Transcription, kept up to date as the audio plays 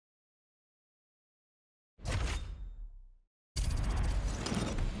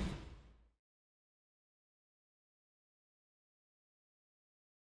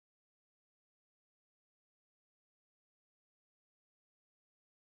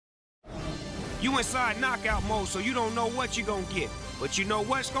You inside knockout mode, so you don't know what you're gonna get. But you know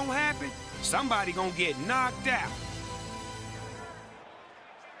what's gonna happen? Somebody gonna get knocked out.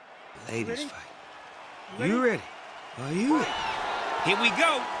 Ladies fight. You ready? Are you ready? Here we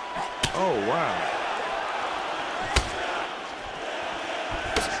go. Oh, wow.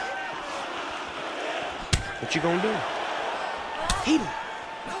 What you gonna do? Hit him.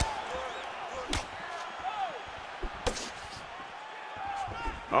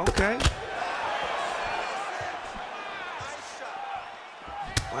 Okay.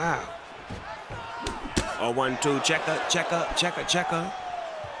 Wow. Oh, 1-2, checker, checker, checker, checker.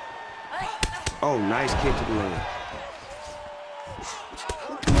 Oh, nice kick to the leg.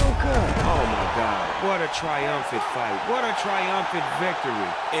 Oh my God, what a triumphant fight. What a triumphant victory.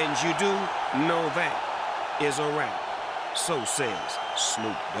 And you do know that is a wrap. So says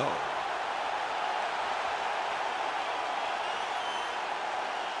Snoop Dogg.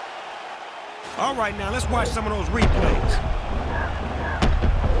 All right, now let's watch some of those replays.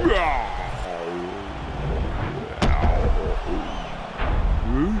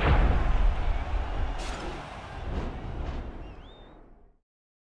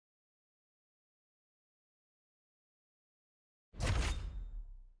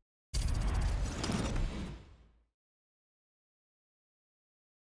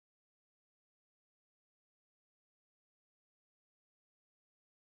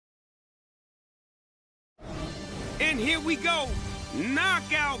 And here we go,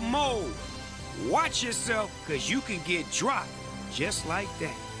 knockout mode. Watch yourself, because you can get dropped just like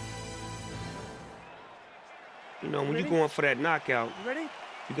that. You know, when you're going for that knockout,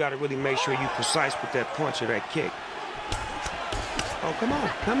 you got to really make sure you're precise with that punch or that kick. Oh, come on,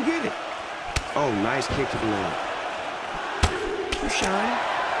 come get it. Oh, nice kick to the leg. You shine.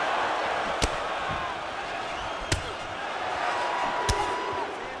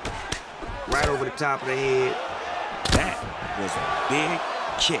 Right over the top of the head. That was a big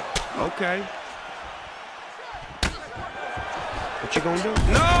kick. Okay. What you gonna do?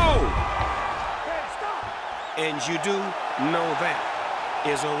 No! And you do know that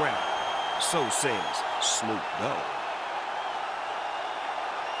is a wrap. So says Snoop Dogg.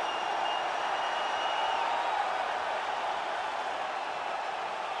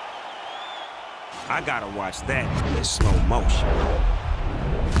 I gotta watch that in slow motion.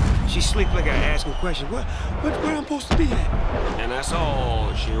 She sleep like I asking questions. Where I'm supposed to be at? And that's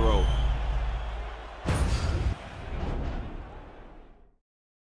all she wrote.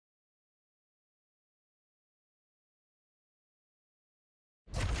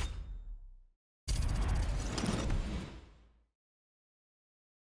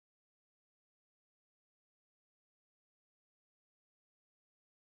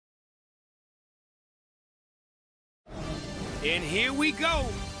 And here we go.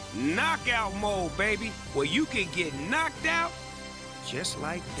 Knockout mode, baby, where you can get knocked out just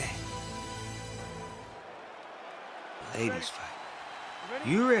like that. Ladies fight.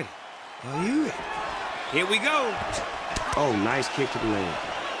 You ready? Are you ready? Here we go. Oh, nice kick to the leg.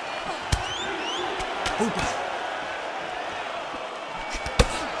 Hoopah.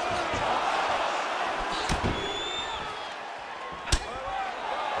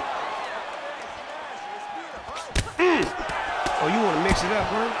 Oh, you want to mix it up,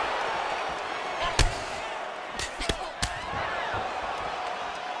 huh?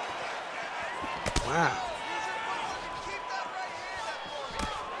 Wow.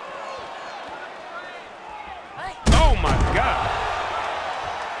 Oh, my God.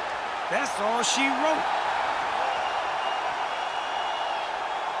 That's all she wrote.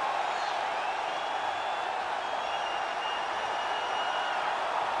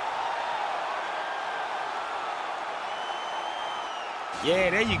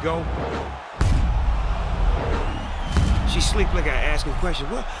 Yeah, there you go. She sleep like I asking questions.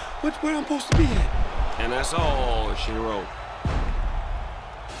 Where I'm supposed to be at? And that's all she wrote.